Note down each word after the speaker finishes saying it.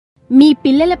మీ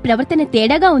పిల్లల ప్రవర్తన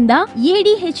తేడాగా ఉందా?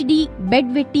 ADHD,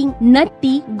 బెడ్ వెట్టింగ్,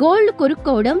 నత్తి, గోళ్లు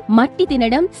కొరుక్కోవడం, మట్టి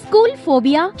తినడం, స్కూల్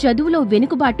ఫోబియా, చదువులో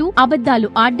వెనుకబాటు, అబద్ధాలు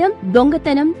ఆడడం,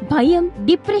 దొంగతనం, భయం,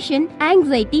 depression,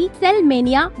 anxiety, cell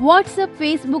mania, WhatsApp,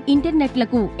 Facebook,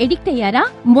 ఇంటర్నెట్లకు addict అయ్యారా?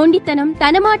 మొండితనం,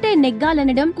 తన మాట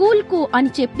నెగ్గాలనడం, కూల్ కు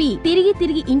అని చెప్పి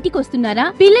తిరిగి ఇంటికొస్తున్నారా?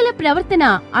 పిల్లల ప్రవర్తన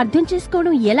అర్థం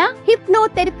చేసుకోవడం ఎలా?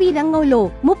 హిప్నోథెరపీ రంగంలో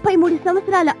 33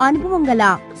 సంవత్సరాల అనుభవం గల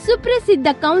సుప్రసిద్ధ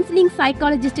కౌన్సిలింగ్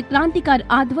సైకాలజిస్ట్ క్రాంతికార్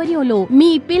ఆధ్వర్యంలో మీ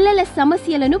పిల్లల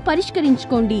సమస్యలను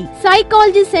పరిష్కరించుకోండి.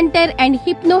 Psychology centre and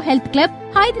hypno health club,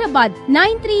 Hyderabad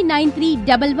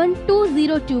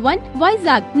 9393112021,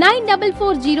 Vizag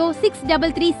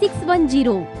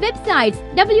 9440633610. Websites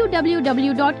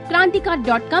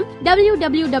www.krantikar.com,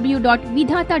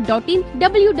 www.vidhata.in,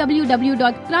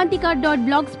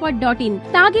 www.krantikar.blogspot.in.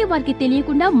 తాగే వారికి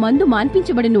తెలియకుండా మందు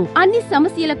మాన్పించబడును. అన్ని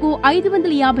సమస్యలకు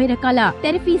 550 రకాల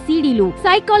థెరపీ సీడీలు,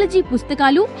 సైకాలజీ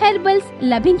పుస్తకాలు, హెర్బల్స్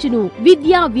లభించును.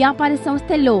 విద్యా వ్యాపార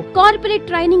సంస్థల్లో కార్పొరేట్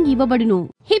ట్రైనింగ్ ఇవ్వబడును.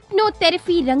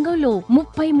 హిప్నోథెరపీ రంగంలో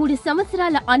 33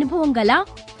 సంవత్సరాల అనుభవం గల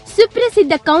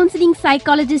సుప్రసిద్ధ కౌన్సిలింగ్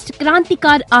సైకాలజిస్ట్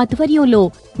క్రాంతికార్ ఆధ్వర్యంలో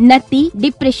నత్తి,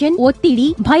 డిప్రెషన్, ఒత్తిడి,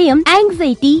 భయం,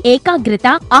 యాంగ్జైటీ, ఏకాగ్రత,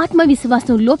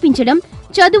 ఆత్మవిశ్వాసం లోపించడం,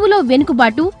 చదువులో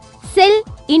వెనుకబాటు, సెల్,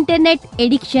 ఇంటర్నెట్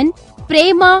ఎడిక్షన్,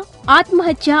 ప్రేమ,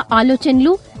 ఆత్మహత్య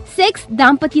ఆలోచనలు, సెక్స్,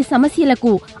 దాంపత్య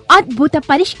సమస్యలకు అద్భుత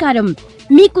పరిష్కారం.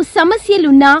 మీకు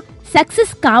సమస్యలున్నా,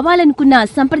 సక్సెస్ కావాలనుకున్నా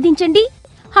సంప్రదించండి.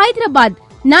 Hyderabad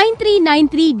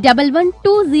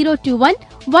 9393112021,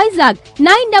 Vizag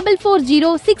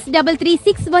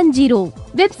 9440633610.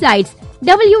 Websites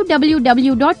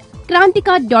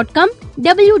www.krantikar.com,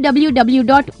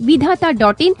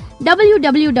 www.vidhata.in,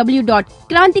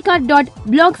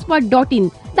 www.krantikar.blogspot.in.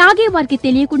 తాగే వారికి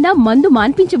తెలియకుండా మందు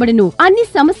మాన్పించబడును. అన్ని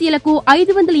సమస్యలకు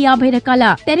 550 రకాల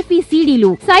థెరపీ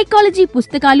సీడీలు, సైకాలజీ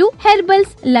పుస్తకాలు,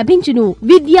 హెర్బల్స్ లభించును.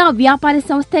 విద్యా వ్యాపార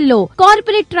సంస్థల్లో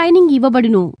కార్పొరేట్ ట్రైనింగ్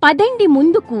ఇవ్వబడును. పదండి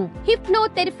ముందుకు.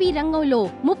 హిప్నోథెరపీ రంగంలో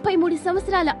 33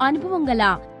 సంవత్సరాల అనుభవం గల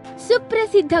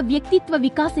సుప్రసిద్ధ వ్యక్తిత్వ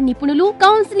వికాస నిపుణులు,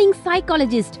 కౌన్సిలింగ్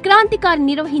సైకాలజిస్ట్ క్రాంతికార్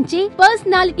నిర్వహించే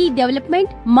personality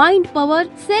development, mind power,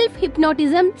 self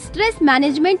hypnotism, stress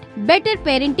management, better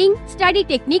parenting, study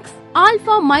techniques,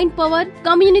 alpha mind power,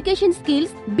 communication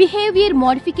skills, behaviour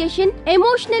modification,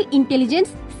 emotional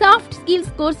intelligence, soft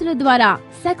skills కోర్సుల ద్వారా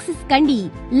సక్సెస్ కండి.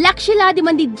 లక్షలాది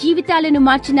మంది జీవితాలను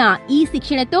మార్చిన ఈ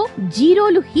శిక్షణతో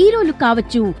జీరోలు హీరోలు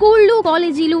కావచ్చు. స్కూళ్లు,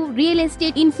 కాలేజీలు, రియల్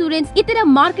ఎస్టేట్, ఇన్సూరెన్స్, ఇతర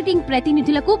మార్కెటింగ్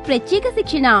ప్రతినిధులకు ప్రత్యేక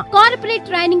శిక్షణ. కార్పొరేట్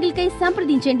ట్రైనింగ్లకై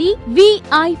సంప్రదించండి.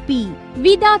 VIP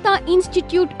Vidhatha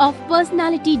institute of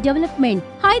personality development,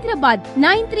 Hyderabad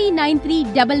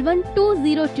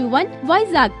 9393112021,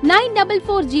 Vizag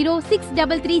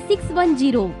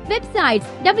 9440633610. Websites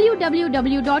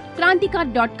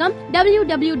www.krantikar.com,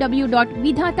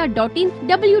 www.vidhata.in,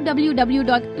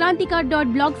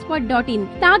 www.krantikar.blogspot.in.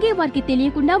 తాగే వారికి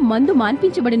తెలియకుండా మందు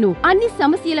మాన్పించబడును. అన్ని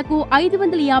సమస్యలకు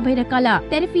 550 రకాల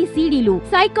థెరపీ సీడీలు,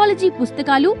 సైకాలజీ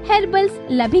పుస్తకాలు, హెర్బల్స్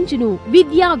లభించును.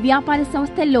 విద్యా వ్యాపార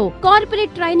సంస్థల్లో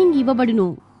కార్పొరేట్ ట్రైనింగ్ ఇవ్వబడును.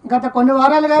 గత కొన్ని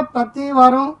వారాలుగా ప్రతి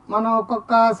వారం మనం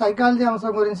ఒక్కొక్క సైకాలజీ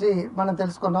అంశం గురించి మనం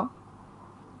తెలుసుకున్నాం.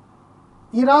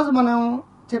 ఈరోజు మనం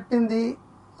చెప్పింది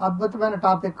అద్భుతమైన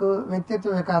టాపిక్, వ్యక్తిత్వ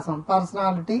వికాసం,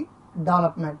 పర్సనాలిటీ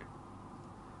డెవలప్మెంట్.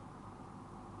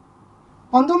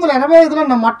 1985లో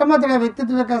నా మొట్టమొదటిగా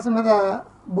వ్యక్తిత్వ వికాసం మీద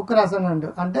బుక్ రాశానండి.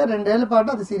 అంటే 2 ఏళ్ల పాటు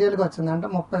అది సీరియల్గా వచ్చింది. అంటే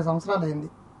 30 సంవత్సరాలు అయింది.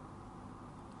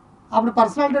 అప్పుడు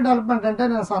పర్సనాలిటీ డెవలప్మెంట్ అంటే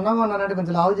నేను సన్నగా ఉన్నానంటే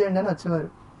కొంచెం లావు చేయండి అని వచ్చేవారు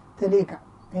తెలియక.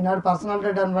 ఈనాడు పర్సనాలిటీ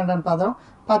డెవలప్మెంట్ అనే పదం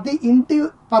ప్రతి ఇంటి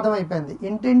పదం అయిపోయింది.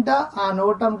 ఇంటింట ఆ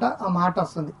నోటంట ఆ మాట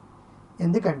వస్తుంది.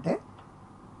 ఎందుకంటే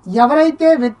ఎవరైతే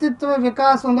వ్యక్తిత్వ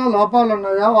వికాసంలో లోపాలు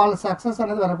ఉన్నాయో వాళ్ళ సక్సెస్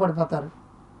అనేది వెనకబడిపోతారు.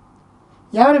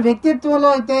 ఎవరి వ్యక్తిత్వంలో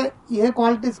అయితే ఏ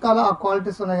క్వాలిటీస్ కావాలో ఆ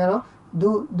క్వాలిటీస్ ఉన్నాయో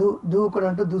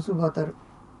దూకుడంటూ దూసుకుపోతారు.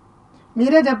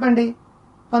 మీరే చెప్పండి,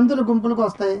 పందులు గుంపులకు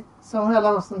వస్తాయి, సింహం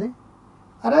ఎలా వస్తుంది?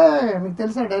 అరే మీకు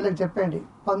తెలిసిన డైలాగ్ చెప్పండి.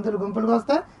 పందులు గుంపులుగా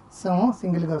వస్తాయి, సింహం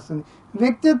సింగిల్గా వస్తుంది.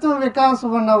 వ్యక్తిత్వ వికాసం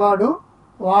ఉన్నవాడు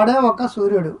వాడే ఒక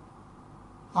సూర్యుడు.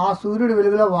 ఆ సూర్యుడు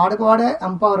వెలుగులో వాడే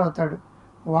ఎంపవర్ అవుతాడు.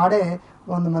 వాడే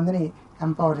 100 మందిని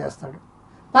ఎంపవర్ చేస్తాడు.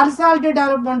 Personality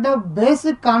development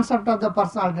basic concept of the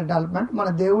personality development. మన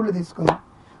దేవుళ్ళు తీసుకుందాం.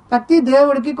 ప్రతి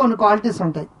దేవుడికి కొన్ని క్వాలిటీస్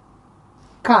ఉంటాయి,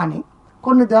 కానీ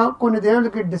కొన్ని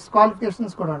దేవుడికి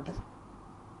డిస్క్వాలిఫికేషన్స్ కూడా ఉంటాయి.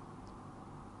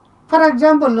 For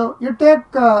example you take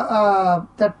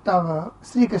that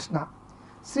Srikrishna.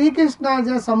 Srikrishna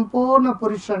is a సంపూర్ణ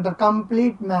పురుషుడు అంటారు,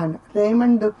 కంప్లీట్ మ్యాన్.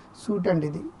 రైమండ్ సూట్ అండి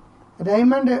ఇది.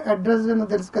 రైమండ్ అడ్రస్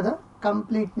తెలుసు కదా,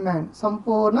 కంప్లీట్ మ్యాన్,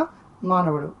 సంపూర్ణ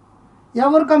మానవుడు.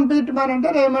 ఎవరు కంప్లీట్ మ్యాన్ అంటే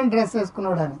రైమండ్ డ్రెస్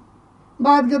వేసుకున్నాడు అని.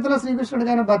 భగవద్గీతలో శ్రీకృష్ణుడు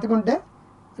కానీ బతికుంటే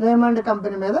రైమండ్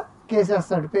కంపెనీ మీద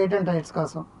కేసేస్తాడు పేటెంట్ రైట్స్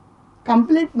కోసం.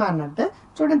 కంప్లీట్ మ్యాన్ అంటే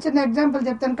చూడండి, చిన్న ఎగ్జాంపుల్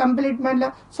చెప్తాను. కంప్లీట్ మ్యాన్లో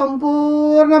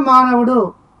సంపూర్ణ మానవుడు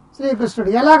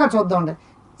శ్రీకృష్ణుడు ఎలాగ చూద్దామండి.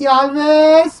 ఈ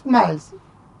always smiles,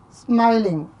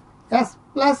 smiling, S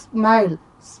plus smile,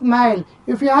 smile.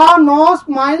 If you have no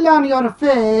smile on your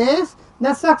face,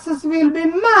 the success will be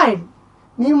mile.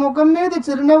 నీ ముఖం మీద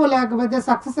చిరునవ్వు లేకపోతే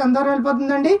సక్సెస్ ఎంత దూరం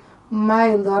వెళ్ళిపోతుందండి?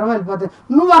 మైల్ దూరం వెళ్ళిపోతుంది.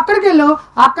 నువ్వు అక్కడికి వెళ్ళు,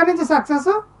 అక్కడి నుంచి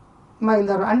సక్సెస్ మైల్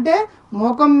దూరం. అంటే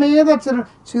ముఖం మీద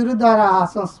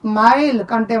చిరుదరహాసం, స్మైల్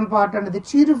కంటే ఇంపార్టెంట్ అది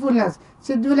చీర్ఫుల్నెస్,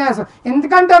 సిద్విలాసం.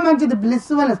 ఎందుకంటే మంచిది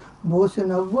బ్లిస్ఫుల్నెస్. బోసు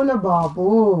నవ్వుల బాబు,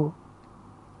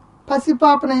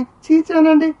 పసిపాపని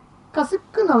చీచానండి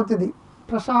కసుక్కు నవ్వుతుంది,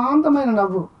 ప్రశాంతమైన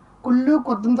నవ్వు, కుళ్ళు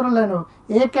కుతంత్రం లేని నవ్వు.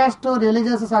 ఏ క్యాస్ట్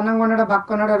రిలీజియస్ సన్నంగా ఉన్నాడో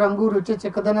బక్క ఉన్నాడో రంగు రుచి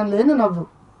చిక్కదనం లేని నవ్వు.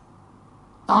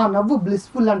 ఆ నవ్వు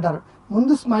బ్లిస్ఫుల్ అంటారు.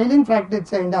 ముందు స్మైలింగ్ ప్రాక్టీస్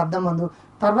చేయండి అర్థం ముందు,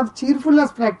 తర్వాత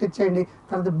చీర్ఫుల్నెస్ ప్రాక్టీస్ చేయండి,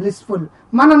 తర్వాత బ్లిస్ఫుల్.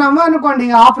 మన నవ్వు అనుకోండి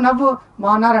హాఫ్ నవ్వు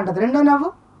బాగున్నారంటది, రెండో నవ్వు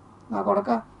నా కొడక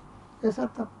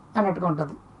వేసేస్తాం అన్నట్టుగా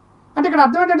ఉంటుంది. అంటే ఇక్కడ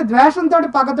అర్థం ఏంటంటే ద్వేషంతో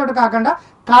పగతోటి కాకుండా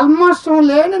కల్మషం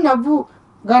లేని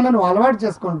నవ్వుగా నువ్వు అలవాటు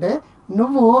చేసుకుంటే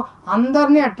నువ్వు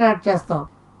అందరినీ అట్రాక్ట్ చేస్తావు.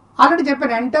 ఆల్రెడీ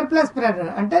చెప్పాను ఎంటర్ ప్లస్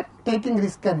ప్రెడర్ అంటే టేకింగ్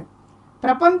రిస్క్ అని.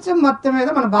 ప్రపంచం మొత్తం మీద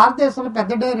మన భారతదేశంలో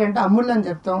పెద్ద డైరీ అంటే అమూల్ అని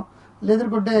చెప్తాం,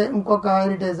 లేదుకుంటే ఇంకొక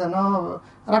హెరిటేజ్ అనో,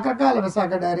 రకరకాల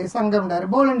విశాఖ డైరీ, సంగం డైరీ,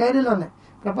 బోల్డెన్ డైరీలు ఉన్నాయి.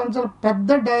 ప్రపంచంలో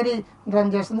పెద్ద డైరీ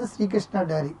రన్ చేస్తుంది శ్రీకృష్ణ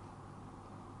డైరీ.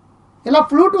 ఇలా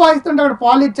ఫ్లూట్ వాయిస్తుంటే అక్కడ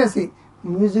పాలు ఇచ్చేసి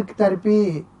మ్యూజిక్ థెరపీ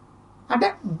అంటే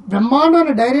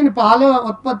బ్రహ్మాండమైన డైరీని పాల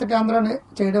ఉత్పత్తి కేంద్రాన్ని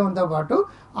చేయడంతో పాటు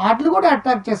వాటిని కూడా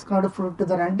అట్రాక్ట్ చేసుకున్నాడు ఫ్రూట్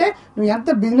ధర. అంటే నువ్వు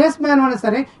ఎంత బిజినెస్ మ్యాన్ అయినా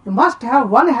సరే you must have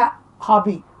one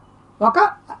hobby. ఒక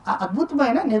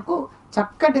అద్భుతమైన నీకు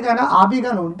చక్కటిగానే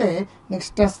హాబీగానే ఉంటే నీకు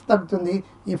స్ట్రెస్ తగ్గుతుంది.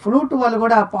 ఈ ఫ్రూట్ వల్ల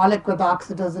కూడా పాలు ఎక్కువ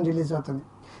ఆక్సిడోసిన్ రిలీజ్ అవుతుంది.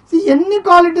 ఎన్ని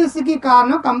క్వాలిటీస్కి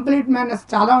కారణం కంప్లీట్ మ్యానెస్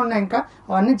చాలా ఉన్నాయి. ఇంకా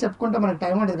అవన్నీ చెప్పుకుంటే మనకు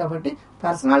టైం ఉండదు. కాబట్టి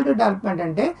పర్సనాలిటీ డెవలప్మెంట్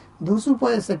అంటే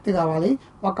దూసుకుపోయే శక్తి కావాలి,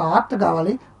 ఒక ఆర్ట్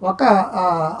కావాలి, ఒక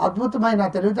అద్భుతమైన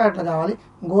తెలివితేటలు కావాలి,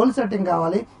 గోల్ సెట్టింగ్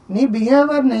కావాలి, నీ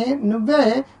బిహేవియర్ని నువ్వే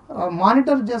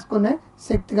మానిటర్ చేసుకునే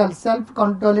శక్తి కావాలి, self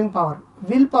controlling power,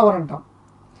 will power అంటాం.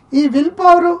 ఈ విల్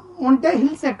పవర్ ఉంటే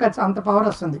హిల్స్ ఎక్కచ్చు, అంత పవర్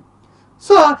వస్తుంది.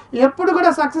 సో ఎప్పుడు కూడా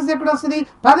సక్సెస్ ఎక్కడ వస్తుంది?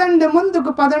 పదండి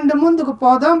ముందుకు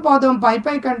పోదాం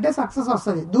పై కంటే సక్సెస్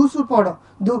వస్తుంది. దూసుకుపోవడం,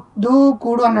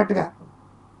 దూకూడు అన్నట్టుగా.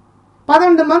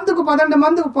 పదండి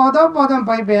మందుకు పోదాం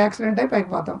పై యాక్సిడెంట్ అయి పైకి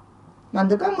పోతాం.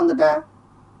 ముందుక.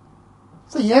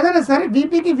 సో ఏదైనా సరే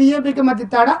బీపీకి విఏపీకి మధ్య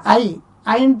తేడా ఐ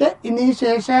అంటే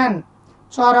ఇనిషియేషన్,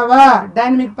 చొరవ,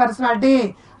 డైనమిక్ పర్సనాలిటీ.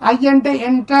 ఐ అంటే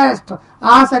ఇంట్రెస్ట్,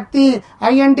 ఆసక్తి.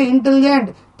 ఐ అంటే ఇంటెలిజెంట్,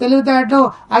 తెలివితేటలు.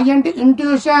 ఐ అంటే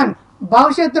ఇంట్యూషన్,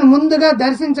 భవిష్యత్తును ముందుగా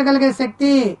దర్శించగలిగే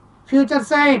శక్తి, ఫ్యూచర్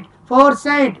సైట్, ఫోర్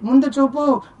సైట్, ముందు చూపు,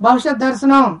 భవిష్యత్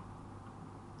దర్శనం.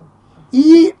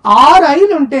 ఈ 6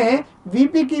 ఐలు ఉంటే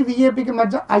విపికి విఏపికి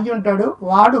మధ్య ఐ ఉంటాడు.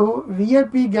 వాడు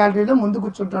విఏపి గ్యాలరీలో ముందు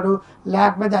కూర్చుంటాడు.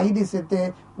 లేకపోతే ఐ తీసేస్తే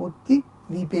ఉత్తి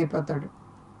విపి అయిపోతాడు.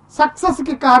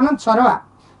 సక్సెస్కి కారణం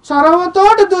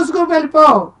చొరవతోటి దూసుకు వెళ్ళిపో.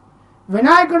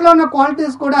 వినాయకుడిలో ఉన్న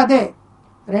క్వాలిటీస్ కూడా అదే.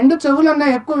 2 చెవులు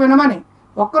ఉన్నాయి ఎక్కువ వినమని,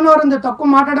 ఒక్క నోరుంది తక్కువ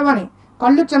మాట్లాడమని,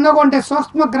 కళ్ళు చిన్నగా ఉంటే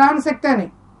సూక్ష్మ గ్రహణ శక్తి అని,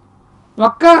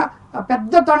 ఒక్క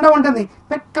పెద్ద తొండ ఉంటుంది,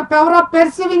 పవర్ ఆఫ్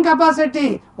పెర్సీవింగ్ కెపాసిటీ,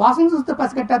 వాసన చూస్తే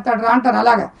పసిగట్టేస్తాడు అంటారు.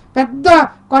 అలాగా పెద్ద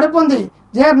కడుపు ఉంది,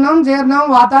 జీర్ణం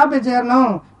వాతాపి జీర్ణం.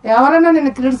 ఎవరైనా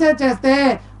నిన్ను క్రిటిసైజ్ చేస్తే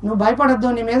నువ్వు భయపడద్దు,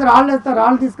 నీ మీద రాళ్ళు వేస్తే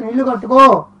రాళ్ళు తీసుకుని ఇల్లు కట్టుకో.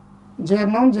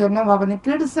 జీర్ణం బాబాని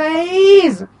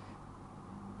క్రిటిసైజ్,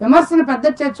 విమర్శను పెద్ద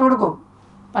చేసి చూడకు,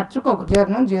 పచ్చుకోకు.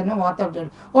 జీర్ణం వాతావరణం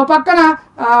చేయడం. ఓ పక్కన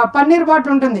పన్నీర్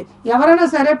బాటిల్ ఉంటుంది. ఎవరైనా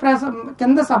సరే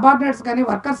కింద సబార్డినేట్స్ కానీ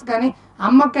వర్కర్స్ కానీ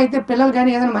అమ్మకి అయితే పిల్లలు కానీ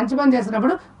ఏదైనా మంచి పని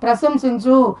చేసినప్పుడు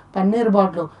ప్రశంసించు, పన్నీర్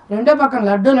బాటిల్. రెండో పక్కన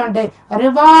లడ్డూలు అంటే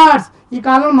రివార్డ్స్. ఈ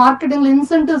కాలంలో మార్కెటింగ్లో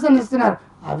ఇన్సెంటివ్స్ అని ఇస్తున్నారు,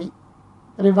 అవి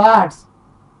రివార్డ్స్.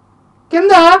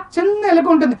 కింద చిన్న ఎలుక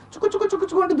ఉంటుంది,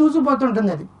 చుక్కుంటూ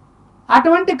దూసిపోతుంటుంది. అది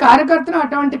అటువంటి కార్యకర్తను,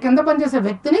 అటువంటి కింద పనిచేసే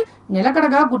వ్యక్తిని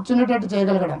నిలకడగా కూర్చునేటట్టు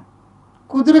చేయగలగడం,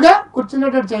 కుదురుగా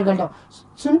కూర్చునేటట్టు చేయగలడం.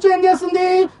 చుంచు ఏం చేస్తుంది?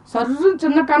 సర్రు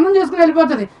చిన్న కన్నం చేసుకుని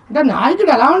వెళ్ళిపోతుంది. అంటే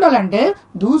నాయకుడు ఎలా ఉండాలంటే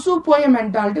దూసుకుపోయే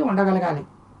మెంటాలిటీ ఉండగలగాలి.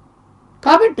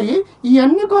 కాబట్టి ఈ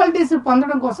అన్ని క్వాలిటీస్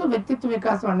పొందడం కోసం వ్యక్తిత్వ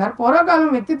వికాసం అన్నారు.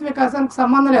 పూర్వకాలం వ్యక్తిత్వ వికాసానికి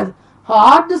సంబంధం లేదు,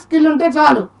 హార్డ్ స్కిల్ ఉంటే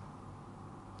చాలు.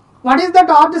 What is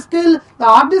that hard skill?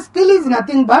 The hard skill is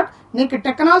nothing but నీకు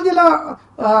టెక్నాలజీలో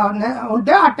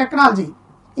ఉంటే ఆ టెక్నాలజీ,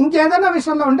 ఇంకేదైనా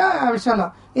విషయంలో ఉంటే ఆ విషయంలో.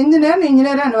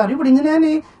 ఇంజనీర్ అనేవారు, ఇప్పుడు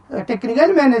ఇంజనీర్ని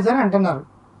టెక్నికల్ మేనేజర్ అంటున్నారు.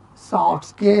 Soft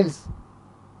skills,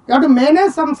 you have to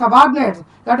manage some subordinates,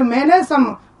 you have to manage some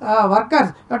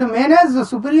workers, you have to manage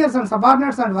superiors and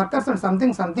subordinates and workers and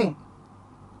something.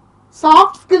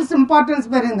 Soft skills importance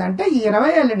పెరిగింది. అంటే ఈ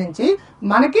 20 ఏళ్ళ నుంచి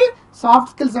మనకి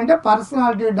soft skills అంటే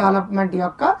personality development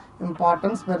యొక్క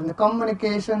importance పెరిగింది.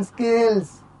 Communication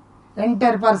skills,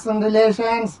 inter person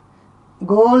relations,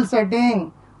 goal setting,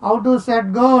 how to set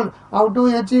goal, how to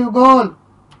achieve goal,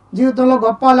 జీవితంలో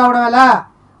గొప్ప వాళ్ళు అవడం ఎలా.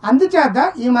 అందుచేత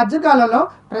ఈ మధ్యకాలంలో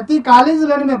ప్రతి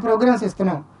కాలేజీలోని మేము ప్రోగ్రామ్స్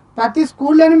ఇస్తున్నాం, ప్రతి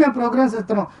స్కూల్లోని మేము ప్రోగ్రామ్స్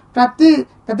ఇస్తున్నాం. ప్రతి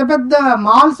పెద్ద పెద్ద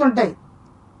మాల్స్ ఉంటాయి,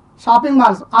 షాపింగ్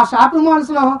మాల్స్. ఆ షాపింగ్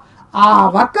మాల్స్లో ఆ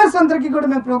వర్కర్స్ అందరికీ కూడా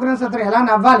మేము ప్రోగ్రామ్స్ ఇస్తున్నాం. ఎలా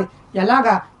నవ్వాలి,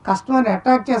 ఎలాగా కస్టమర్ని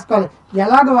అట్రాక్ట్ చేసుకోవాలి,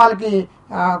 ఎలాగ వాళ్ళకి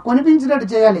కొనిపించినట్టు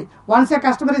చేయాలి. Once A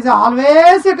customer is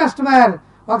always a customer.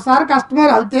 ఒకసారి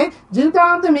కస్టమర్ అయితే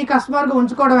జీవితాంతం మీ కస్టమర్గా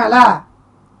ఉంచుకోవడం ఎలా.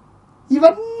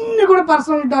 ఇవన్నీ కూడా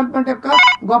పర్సనల్ డెవలప్మెంట్ యొక్క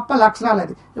గొప్ప లక్షణాలు.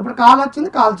 అది ఇప్పుడు కాల్ వచ్చింది,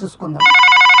 కాల్ చూసుకుందాం.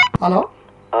 హలో,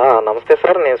 నమస్తే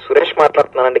సార్, నేను సురేష్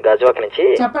మాట్లాడుతున్నానండి, గాజువాక నుంచి.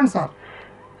 చెప్పండి సార్.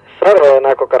 సార్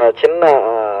నాకు ఒక చిన్న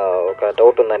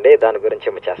డౌట్ ఉందండి, దాని గురించి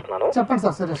చేస్తున్నాను. చెప్పండి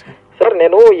సార్. సురేష్ సార్,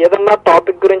 నేను ఏదన్నా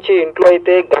టాపిక్ గురించి ఇంట్లో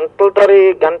అయితే గంటల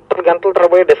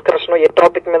తరబోయే డిస్కషన్ ఏ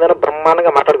టాపిక్ మీద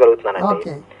బ్రహ్మాండంగా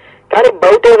మాట్లాడగలుగుతున్నానండి. కానీ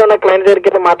బయట ఏదైనా క్లైంట్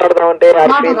దగ్గరికి మాట్లాడదామంటే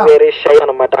వెరీ షై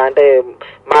అనమాట. అంటే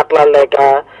మాట్లాడలేక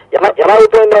ఎలా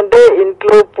అవుతుందంటే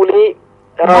ఇంట్లో పులి,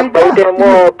 బయట ఏమో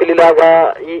పిల్లిలాగా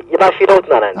ఇలా ఫీల్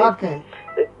అవుతున్నానండి.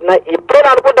 ఎప్పుడైనా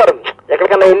అనుకుంటారు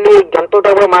ఎక్కడికైనా వెళ్ళి గంటల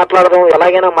తరబడి మాట్లాడదాం,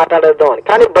 ఎలాగైనా మాట్లాడేద్దాం అని.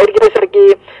 కానీ బయటకి వెళ్ళేసరికి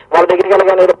వాళ్ళ దగ్గరికి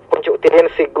వెళ్ళగానే కొంచెం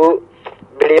తెలియని సిగ్గు,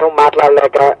 బిడియం,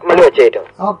 మాట్లాడలేక మళ్ళీ వచ్చేయటం.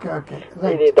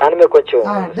 ఇది దాని మీద కొంచెం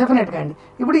డెఫినెట్ గా అండి.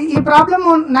 ఇప్పుడు ఈ ప్రాబ్లమ్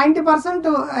 90%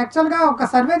 యాక్చువల్ గా ఒక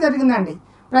సర్వే జరిగిందండి.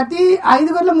 ప్రతి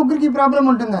 5 ముగ్గురికి ఈ ప్రాబ్లం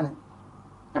ఉంటుందని.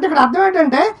 అంటే ఇక్కడ అర్థం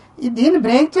ఏంటంటే దీన్ని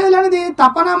బ్రేక్ చేయాలనేది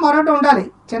తపన మరొకటి ఉండాలి.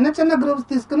 చిన్న చిన్న గ్రూప్స్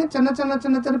తీసుకుని చిన్న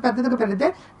పెద్దదిగా పెరిగితే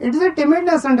ఇట్ ఇస్ ఎ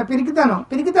టిమిడ్నెస్ అంటే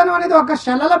పిరికితనం అనేది ఒక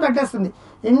షెల్లలో పెట్టేస్తుంది.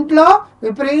 ఇంట్లో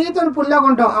విపరీతం పుల్లాగా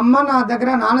ఉంటాం, అమ్మ నా దగ్గర,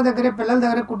 నాన్న దగ్గర, పిల్లల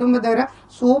దగ్గర, కుటుంబం దగ్గర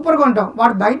సూపర్గా ఉంటాం.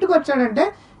 వాడు బయటకు వచ్చాడంటే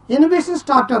ఇన్హిబిషన్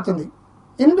స్టార్ట్ అవుతుంది.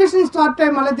 ఇన్హిబిషన్ స్టార్ట్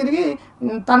అయ్యి మళ్ళీ తిరిగి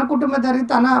తన కుటుంబం దగ్గర,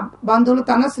 తన బంధువులు,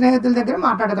 తన స్నేహితుల దగ్గర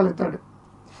మాట్లాడగలుగుతాడు.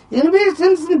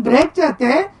 ఇన్హిబిషన్స్ బ్రేక్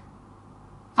చేస్తే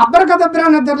అబ్బరకదబ్బరా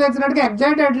నిద్రలేచినట్టుగా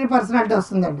ఎగ్జైటేటరీ పర్సనాలిటీ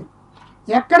వస్తుందండి.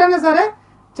 ఎక్కడైనా సరే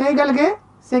చేయగలిగే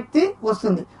శక్తి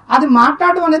వస్తుంది. అది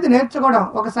మాట్లాడడం అనేది నేర్చుకోవడం.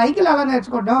 ఒక సైకిల్ ఎలా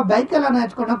నేర్చుకుంటామో, బైక్ ఎలా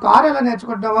నేర్చుకుంటామో, కార్ ఎలా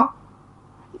నేర్చుకుంటామో,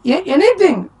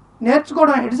 ఎనీథింగ్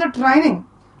నేర్చుకోవడం ఇట్స్ ఎ ట్రైనింగ్.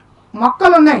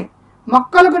 మొక్కలు ఉన్నాయి,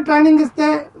 మొక్కలకు ట్రైనింగ్ ఇస్తే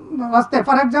వస్తాయి.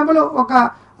 ఫర్ ఎగ్జాంపుల్ ఒక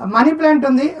మనీ ప్లాంట్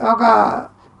ఉంది, ఒక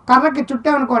కర్రకి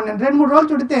చుట్టామనుకోండి, 2-3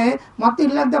 రోజులు చుడితే మొత్తం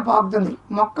ఇల్లంతా పాకుతుంది.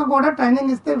 మొక్క కూడా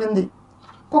ట్రైనింగ్ ఇస్తే వింది.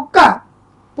 కుక్క,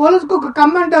 పోలీస్ కుక్క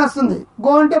కమ్మంటే వస్తుంది,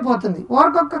 గో అంటే పోతుంది.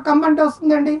 ఓరకొక్క కమ్మంటే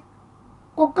వస్తుందండి.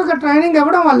 కుక్కకి ట్రైనింగ్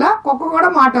ఇవ్వడం వల్ల కుక్క కూడా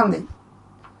మాట ఉంది.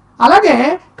 అలాగే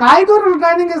కాయగూరలు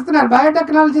ట్రైనింగ్ ఇస్తున్నారు,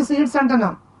 బయోటెక్నాలజీ సీడ్స్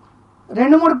అంటున్నాం.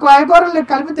 2-3 కాయగూరలు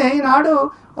కలిపితే ఈనాడు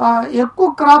ఎక్కువ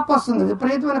క్రాప్ వస్తుంది,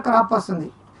 విపరీతమైన క్రాప్ వస్తుంది.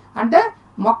 అంటే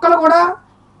మొక్కలు కూడా,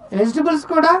 వెజిటబుల్స్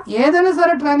కూడా ఏదైనా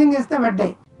సరే ట్రైనింగ్ ఇస్తే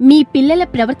పెట్టాయి. మీ పిల్లల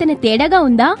ప్రవర్తన తేడాగా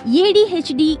ఉందా?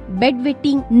 ADHD, బెడ్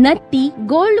వెట్టింగ్, నత్తి,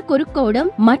 గోళ్లు కొరుక్కోవడం,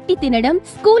 మట్టి తినడం,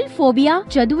 స్కూల్ ఫోబియా,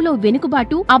 చదువులో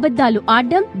వెనుకబాటు, అబద్ధాలు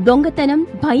ఆడడం, దొంగతనం,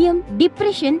 భయం,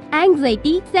 depression,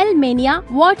 anxiety, cell mania,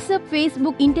 WhatsApp,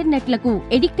 Facebook, ఇంటర్నెట్లకు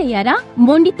addict అయ్యారా?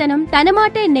 మొండితనం, తన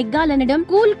మాటే నెగ్గాలనడం,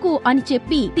 కూల్ కు అని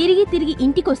చెప్పి తిరిగి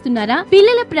ఇంటికొస్తున్నారా?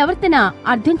 పిల్లల ప్రవర్తన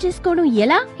అర్థం చేసుకోవడం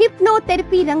ఎలా?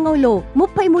 హిప్నోథెరపీ రంగంలో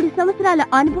 33 సంవత్సరాల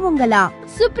అనుభవం గల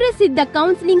సుప్రసిద్ధ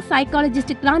కౌన్సిలింగ్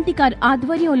సైకాలజిస్ట్ క్రాంతికార్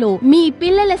ఆధ్వర్యంలో మీ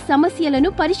పిల్లల సమస్యలను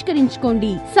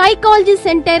పరిష్కరించుకోండి. Psychology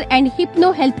centre and hypno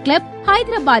health club,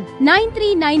 Hyderabad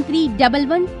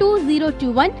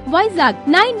 9393112021, Vizag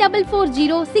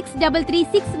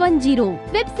 9440633610.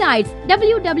 Websites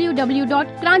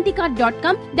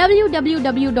www.krantikar.com,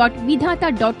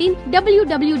 www.vidhata.in,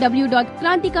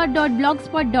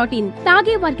 www.krantikar.blogspot.in.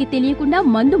 తాగే వారికి తెలియకుండా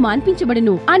మందు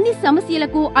మాన్పించబడును. అన్ని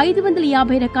సమస్యలకు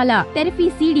 550 రకాల థెరపీ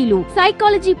సీడీలు,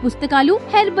 సైకాలజీ పుస్తకాలు,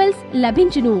 హెర్బల్స్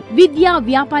లభించును. విద్యా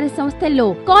వ్యాపార సంస్థల్లో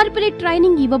కార్పొరేట్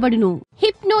ట్రైనింగ్ ఇవ్వబడును.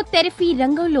 హిప్నోథెరపీ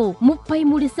రంగంలో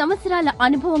 33 సంవత్సరాల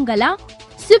అనుభవం గల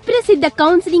సుప్రసిద్ధ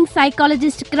కౌన్సిలింగ్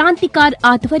సైకాలజిస్ట్ క్రాంతికార్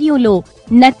ఆధ్వర్యంలో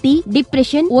నత్తి,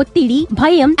 డిప్రెషన్, ఒత్తిడి,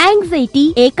 భయం, యాంగ్జైటీ,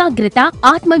 ఏకాగ్రత,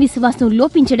 ఆత్మవిశ్వాసం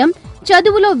లోపించడం,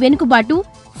 చదువులో వెనుకబాటు,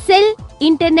 సెల్,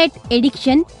 ఇంటర్నెట్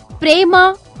ఎడిక్షన్, ప్రేమ,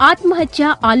 ఆత్మహత్య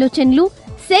ఆలోచనలు,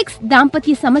 సెక్స్,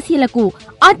 దాంపత్య సమస్యలకు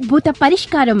అద్భుత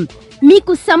పరిష్కారం.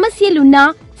 మీకు సమస్యలున్నా,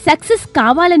 సక్సెస్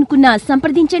కావాలనుకున్నా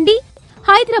సంప్రదించండి.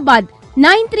 Hyderabad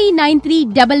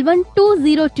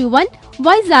 9393112021,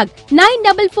 Vizag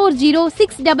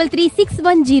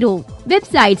 9440633610.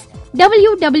 Websites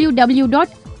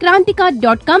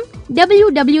www.krantikar.com,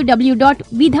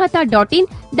 www.vidhata.in,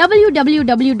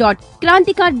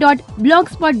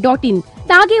 www.krantikar.blogspot.in,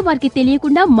 తాగే వారికి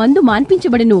తెలియకుండా మందు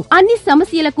మాన్పించబడును. అన్ని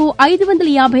సమస్యలకు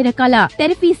 550 రకాల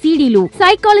థెరపీ సీడీలు,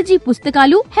 సైకాలజీ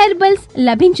పుస్తకాలు, హెర్బల్స్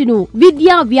లభించును.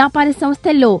 విద్యా వ్యాపార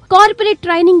సంస్థల్లో కార్పొరేట్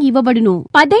ట్రైనింగ్ ఇవ్వబడును.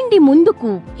 పదండి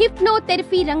ముందుకు.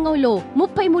 హిప్నోథెరపీ రంగంలో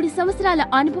 33 సంవత్సరాల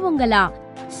అనుభవం గల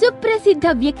సుప్రసిద్ధ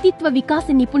వ్యక్తిత్వ వికాస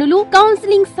నిపుణులు,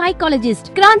 కౌన్సిలింగ్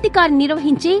సైకాలజిస్ట్ క్రాంతికార్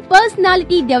నిర్వహించే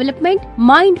personality development,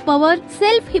 mind power,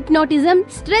 self hypnotism,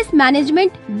 stress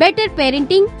management, better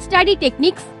parenting, study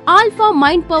techniques, alpha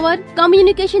mind power,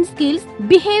 communication skills,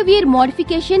 behaviour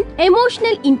modification,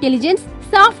 emotional intelligence,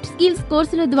 soft skills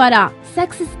కోర్సుల ద్వారా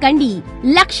సక్సెస్ కండి.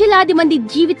 లక్షలాది మంది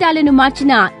జీవితాలను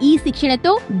మార్చిన ఈ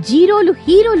శిక్షణతో జీరోలు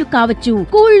హీరోలు కావచ్చు.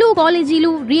 స్కూళ్లు,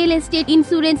 కాలేజీలు, రియల్ ఎస్టేట్,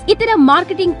 ఇన్సూరెన్స్, ఇతర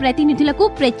మార్కెటింగ్ ప్రతినిధులకు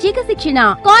ప్రత్యేక శిక్షణ.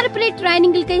 కార్పొరేట్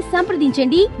ట్రైనింగ్లకై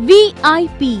సంప్రదించండి.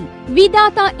 VIP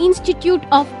Vidhatha institute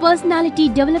of personality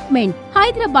development,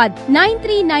 Hyderabad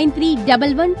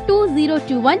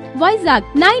 9393112021, Vizag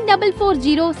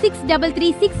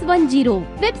 9440633610.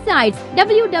 Websites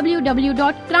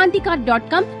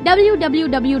www.krantikar.com,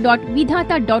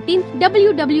 www.vidhata.in,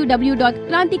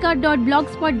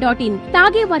 www.krantikar.blogspot.in.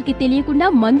 తాగే వారికి తెలియకుండా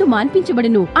మందు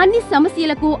మాన్పించబడును. అన్ని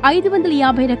సమస్యలకు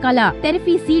 550 రకాల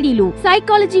థెరపీ సీడీలు,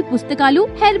 సైకాలజీ పుస్తకాలు,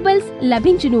 హెర్బల్స్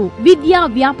లభించును. విద్యా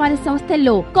వ్యాపార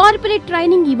సంస్థల్లో కార్పొరేట్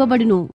ట్రైనింగ్ ఇవ్వబడును.